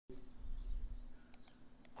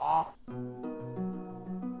Alright,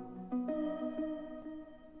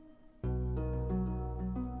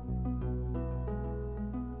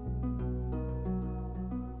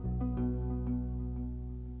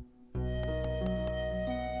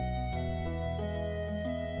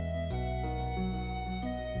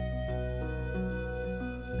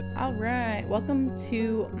 welcome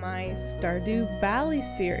to my Stardew Valley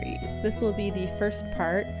series. This will be the first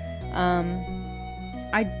part.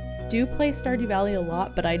 I do play Stardew Valley a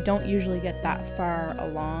lot, but I don't usually get that far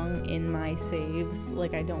along in my saves.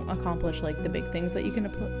 Like, I don't accomplish like the big things that you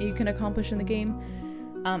can accomplish in the game.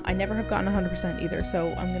 I never have gotten 100% either,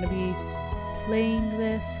 so I'm gonna be playing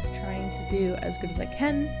this, trying to do as good as I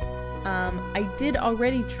can. I did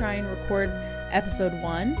already try and record episode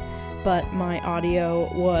 1, but my audio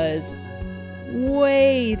was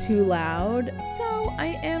way too loud, so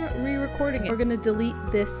I am re-recording it. We're gonna delete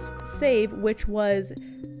this save, which was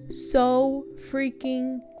so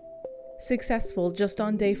freaking successful just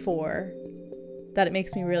on day 4 that it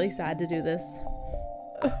makes me really sad to do this.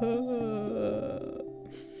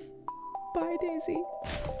 Bye, Daisy.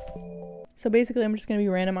 So basically, I'm just going to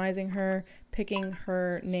be randomizing her, picking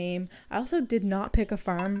her name. I also did not pick a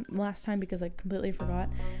farm last time because I completely forgot.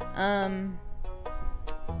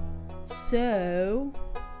 So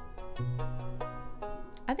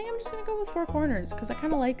I think I'm just going to go with 4 corners because I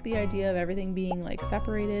kind of like the idea of everything being like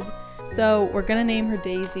separated. So we're going to name her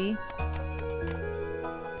Daisy.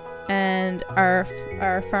 And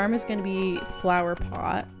our farm is going to be Flower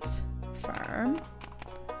Pot Farm.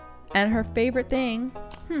 And her favorite thing,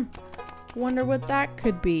 wonder what that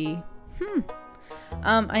could be.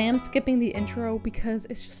 I am skipping the intro because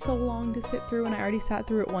it's just so long to sit through, and I already sat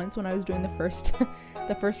through it once when I was doing the first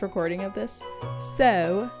the first recording of this.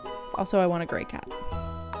 So, also I want a gray cat.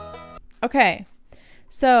 Okay,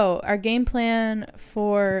 so our game plan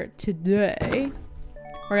for today,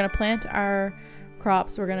 we're gonna plant our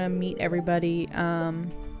crops, we're gonna meet everybody,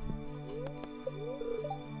 and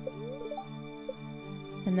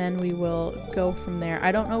then we will go from there.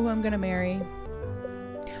 I don't know who I'm gonna marry.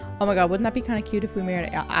 Oh my god, wouldn't that be kind of cute if we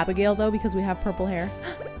married Abigail though, because we have purple hair?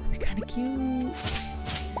 That'd be kind of cute.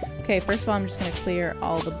 Okay, first of all, I'm just gonna clear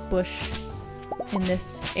all the bush in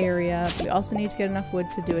this area. We also need to get enough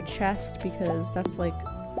wood to do a chest because that's like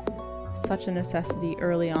such a necessity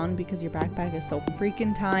early on because your backpack is so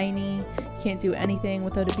freaking tiny. You can't do anything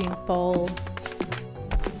without it being full.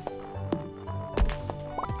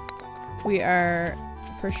 We are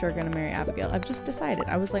for sure gonna marry Abigail. I've just decided.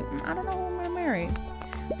 I was like, I don't know who I'm gonna marry.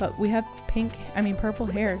 But we have purple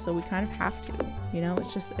hair, so we kind of have to. You know,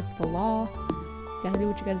 it's the law. You gotta do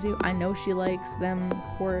what you gotta do. I know she likes them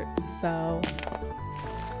quartz, so.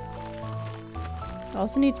 I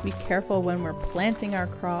also need to be careful when we're planting our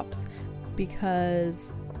crops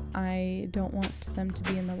because I don't want them to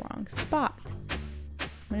be in the wrong spot. I'm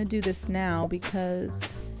gonna do this now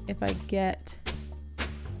because if I get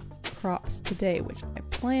crops today, which I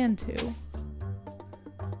plan to,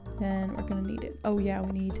 then we're gonna need it. Oh yeah,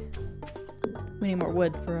 we need more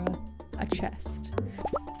wood for a chest.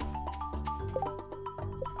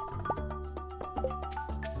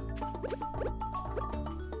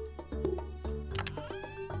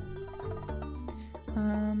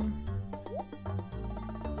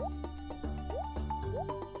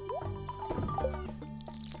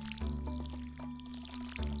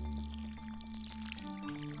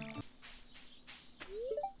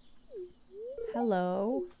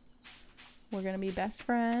 Hello. We're gonna be best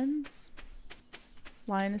friends.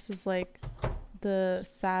 Linus is like the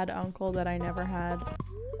sad uncle that I never had.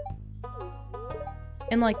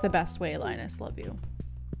 In like the best way, Linus, love you.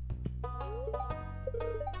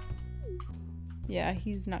 Yeah,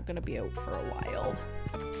 he's not gonna be out for a while.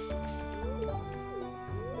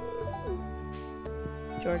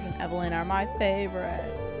 George and Evelyn are my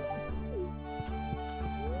favorite.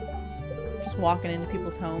 Just walking into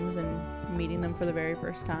people's homes and meeting them for the very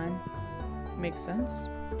first time. Makes sense.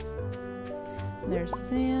 There's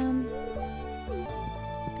Sam.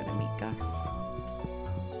 Gonna meet Gus.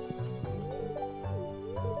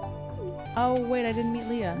 Oh wait, I didn't meet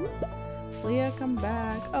Leah. Leah, come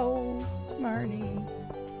back. Oh, Marnie.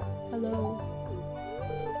 Hello.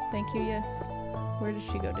 Thank you, yes. Where did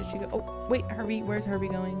she go? Did she go? Oh, wait, Herbie. Where's Herbie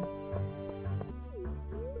going?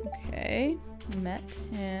 Okay, met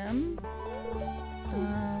him.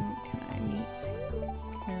 Can I meet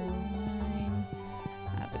Caroline,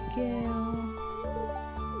 Abigail,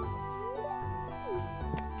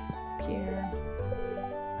 Pierre,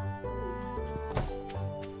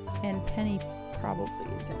 and Penny probably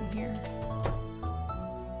is in here.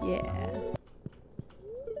 Yeah.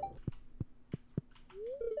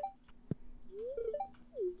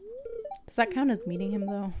 Does that count as meeting him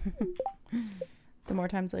though? The more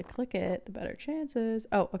times I click it, the better chances.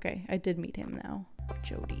 Oh, okay. I did meet him now.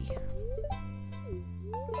 Jody.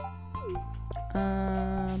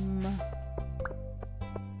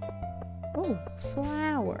 Oh,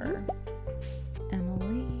 flower.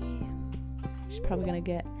 Emily. She's probably gonna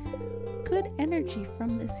get good energy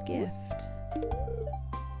from this gift.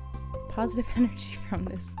 Positive energy from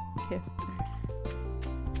this gift.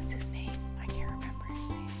 What's his name? I can't remember his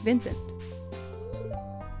name. Vincent.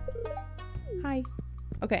 Hi.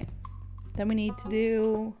 Okay. Then we need to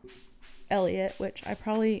do Elliot, which I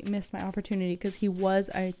probably missed my opportunity because he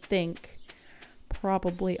was, I think,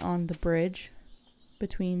 probably on the bridge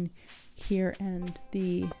between here and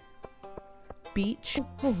the beach.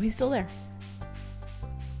 Oh, he's still there.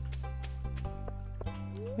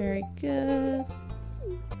 Very good.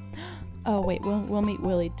 Oh wait, we'll meet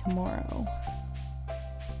Willie tomorrow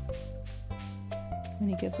when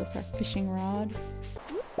he gives us our fishing rod.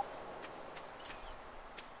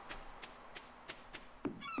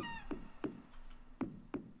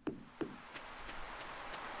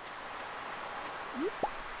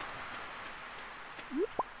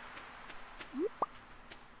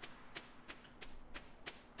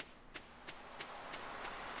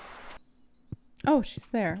 Oh, she's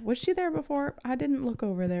there. Was she there before? I didn't look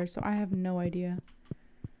over there, so I have no idea.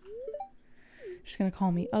 She's gonna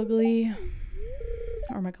call me ugly.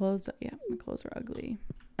 Or my clothes. Yeah, my clothes are ugly.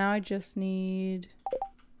 Now I just need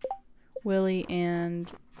Willie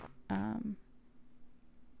and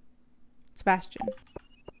Sebastian.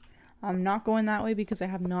 I'm not going that way because I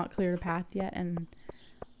have not cleared a path yet and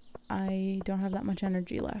I don't have that much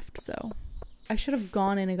energy left, so I should have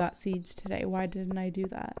gone in and got seeds today. Why didn't I do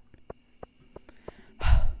that?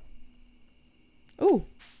 Ooh,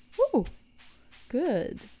 ooh,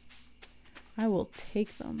 good. I will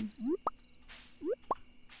take them.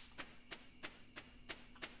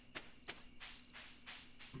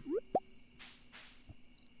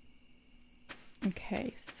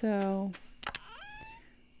 Okay, so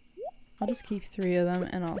I'll just keep 3 of them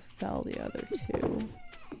and I'll sell the other 2.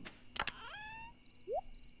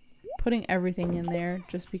 Putting everything in there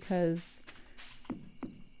just because.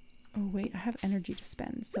 Oh wait, I have energy to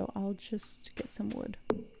spend, so I'll just get some wood.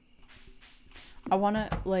 I want to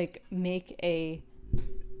like make a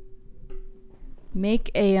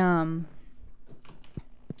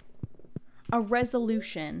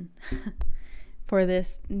resolution for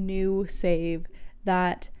this new save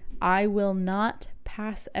that I will not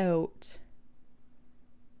pass out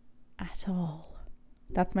at all.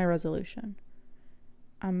 That's my resolution.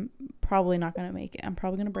 I'm probably not going to make it. I'm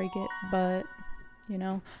probably going to break it, but you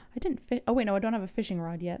know, I didn't fit. Oh wait, no, I don't have a fishing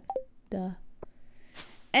rod yet. Duh.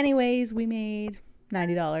 Anyways, we made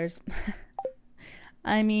 $90.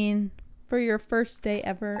 I mean, for your first day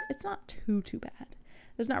ever, it's not too bad.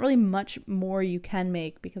 There's not really much more you can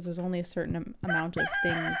make because there's only a certain amount of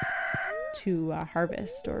things to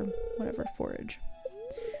harvest or whatever, forage.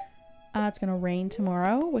 It's gonna rain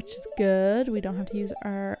tomorrow, which is good. We don't have to use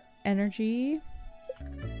our energy.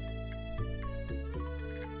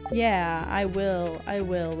 Yeah, I will,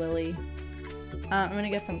 Lily. I'm gonna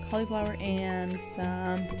get some cauliflower and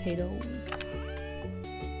some potatoes.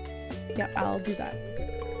 Yeah, I'll do that.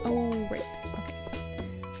 Oh, right. Okay.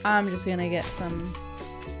 I'm just gonna get some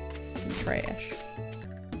trash.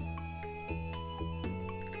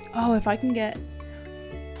 Oh, if I can get...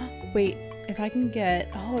 Wait, if I can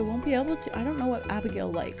get... Oh, I won't be able to... I don't know what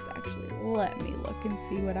Abigail likes, actually. Let me look and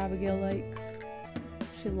see what Abigail likes.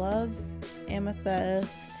 She loves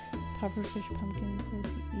amethyst, pufferfish, pumpkin,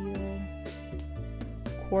 spicy eel,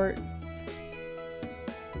 quartz.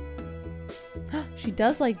 She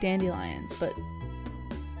does like dandelions, but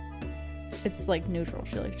it's like neutral.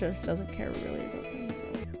 She like just doesn't care really about them. So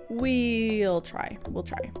we'll try.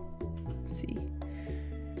 Let's see.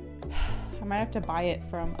 I might have to buy it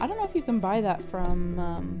from. I don't know if you can buy that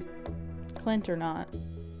from Clint or not.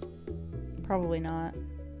 Probably not.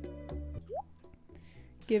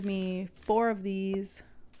 Give me 4 of these.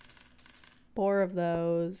 4 of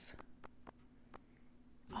those.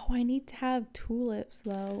 Oh, I need to have tulips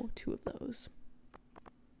though. 2 of those.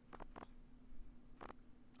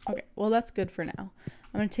 Okay, well that's good for now.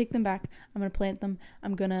 I'm gonna take them back. I'm gonna plant them.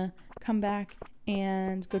 I'm gonna come back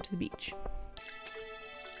and go to the beach.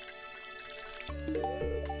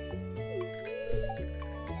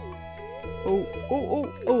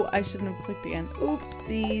 Oh, I shouldn't have clicked again.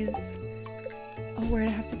 Oopsies. Oh, where did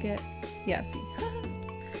I have to get? Yeah, see.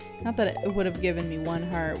 Not that it would have given me 1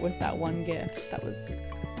 heart with that 1 gift. That was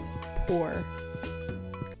poor.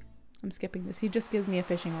 I'm skipping this. He just gives me a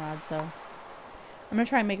fishing rod, so I'm gonna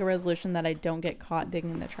try and make a resolution that I don't get caught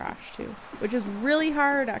digging in the trash too. Which is really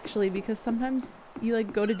hard actually, because sometimes you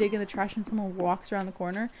like go to dig in the trash and someone walks around the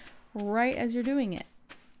corner right as you're doing it.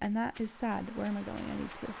 And that is sad. Where am I going? I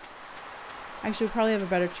need to. I should probably have a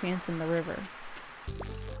better chance in the river.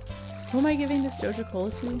 Who am I giving this Joja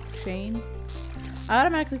Cola to? Shane? I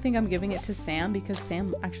automatically think I'm giving it to Sam because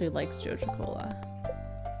Sam actually likes Joja Cola.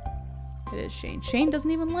 It is Shane. Shane doesn't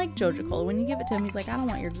even like Joja Cola. When you give it to him, he's like, I don't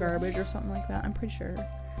want your garbage or something like that. I'm pretty sure.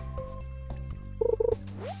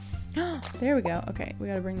 There we go. Okay, we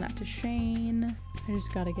gotta bring that to Shane. I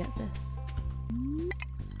just gotta get this.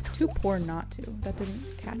 Too poor not to. That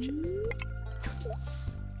didn't catch it.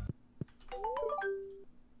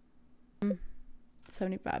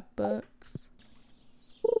 75 bucks.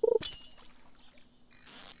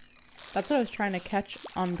 That's what I was trying to catch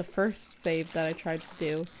on the first save that I tried to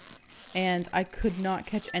do. And I could not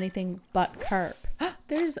catch anything but carp.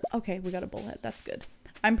 There's... Okay, we got a bullhead. That's good.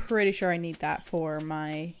 I'm pretty sure I need that for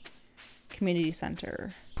my community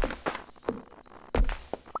center.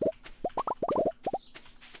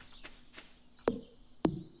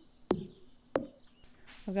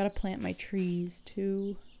 I've got to plant my trees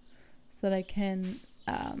too so that I can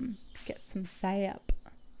get some sap.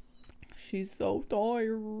 She's so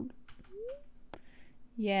tired.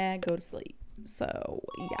 Yeah, go to sleep. So,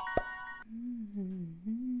 yeah.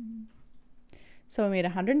 So I made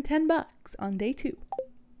 110 bucks on day 2.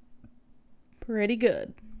 Pretty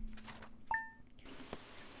good.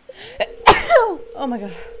 Oh my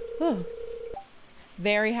god. Oh.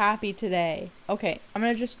 Very happy today. Okay, I'm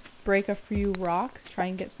gonna just break a few rocks, try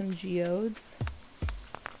and get some geodes.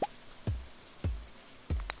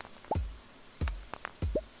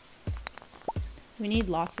 We need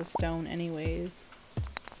lots of stone anyways.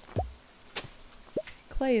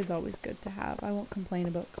 Clay is always good to have. I won't complain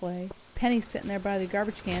about clay. Penny's sitting there by the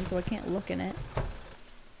garbage can, so I can't look in it.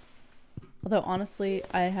 Although, honestly,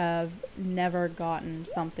 I have never gotten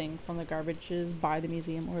something from the garbages by the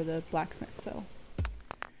museum or the blacksmith, so...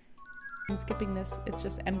 I'm skipping this. It's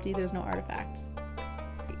just empty. There's no artifacts.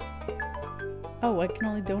 Oh, I can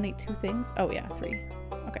only donate 2 things? Oh, yeah, 3.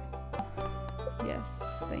 Okay.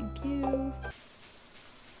 Yes, thank you.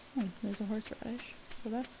 Oh, there's a horseradish, so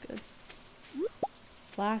that's good.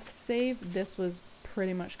 Last save, this was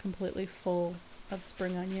pretty much completely full of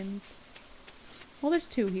spring onions. Well, there's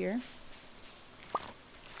 2 here.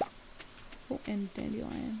 Oh, and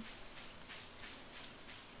dandelion.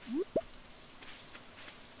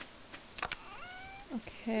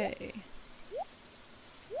 Okay.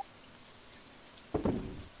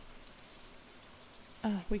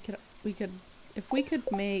 We could, if we could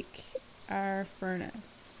make our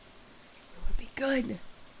furnace, it would be good.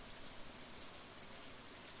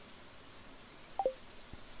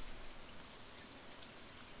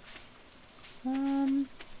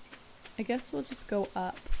 I guess we'll just go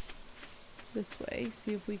up this way,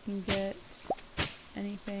 see if we can get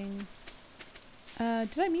anything.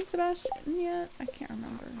 Did I meet Sebastian yet? I can't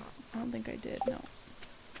remember. I don't think I did, no.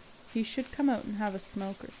 He should come out and have a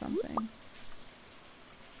smoke or something.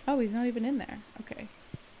 Oh, he's not even in there. Okay.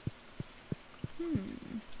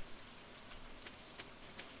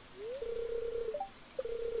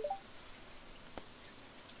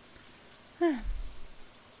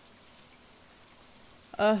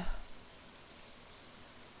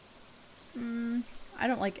 I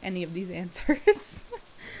don't like any of these answers.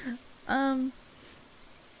 I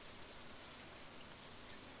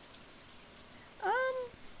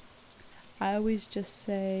always just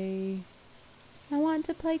say, I want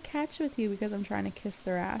to play catch with you because I'm trying to kiss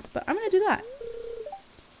their ass, but I'm gonna do that.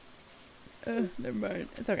 Never mind.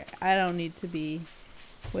 It's okay. I don't need to be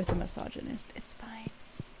with a misogynist. It's fine.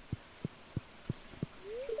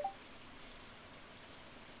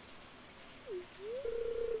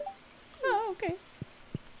 Oh, okay.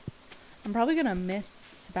 I'm probably gonna miss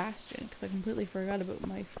Sebastian because I completely forgot about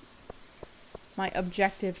my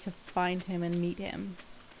objective to find him and meet him.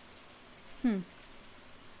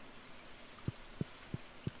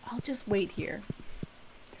 I'll just wait here.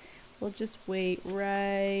 We'll just wait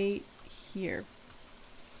right here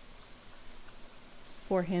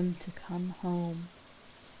for him to come home.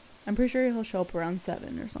 I'm pretty sure he'll show up around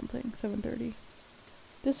 7 or something. 7:30.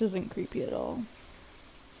 This isn't creepy at all.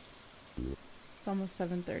 It's almost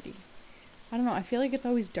 7:30. I don't know. I feel like it's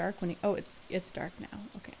always dark when he... Oh, it's dark now.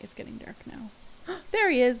 Okay, it's getting dark now. There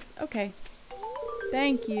he is. Okay.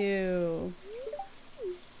 Thank you.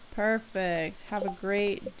 Perfect. Have a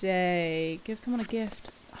great day. Give someone a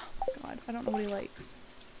gift. Oh my god. I don't know what he likes.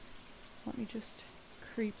 Let me just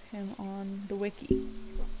creep him on the wiki.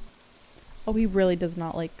 Oh, he really does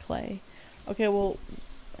not like clay. Okay, well,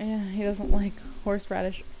 Yeah, he doesn't like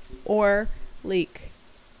horseradish or leek.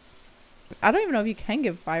 I don't even know if you can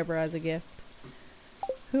give fiber as a gift.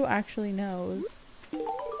 Who actually knows?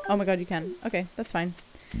 Oh my god, you can. Okay, that's fine.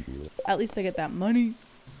 At least I get that money.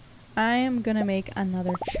 I am gonna make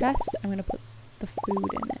another chest. I'm gonna put the food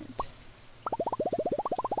in it.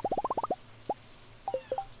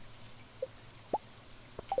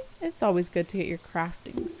 It's always good to get your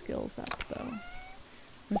crafting skills up, though.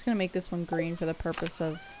 I'm just gonna make this one green for the purpose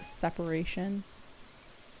of separation.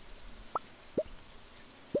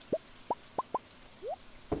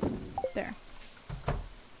 There.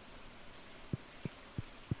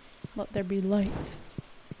 Let there be light.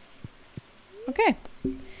 Okay.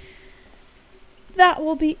 That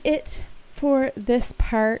will be it for this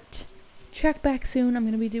part. Check back soon. I'm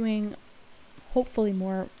going to be doing hopefully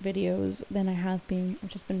more videos than I have been. I've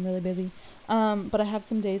just been really busy. But I have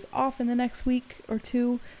some days off in the next week or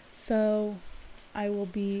two. So I will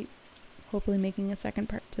be hopefully making a second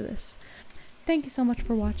part to this. Thank you so much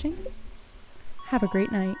for watching. Have a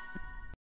great night.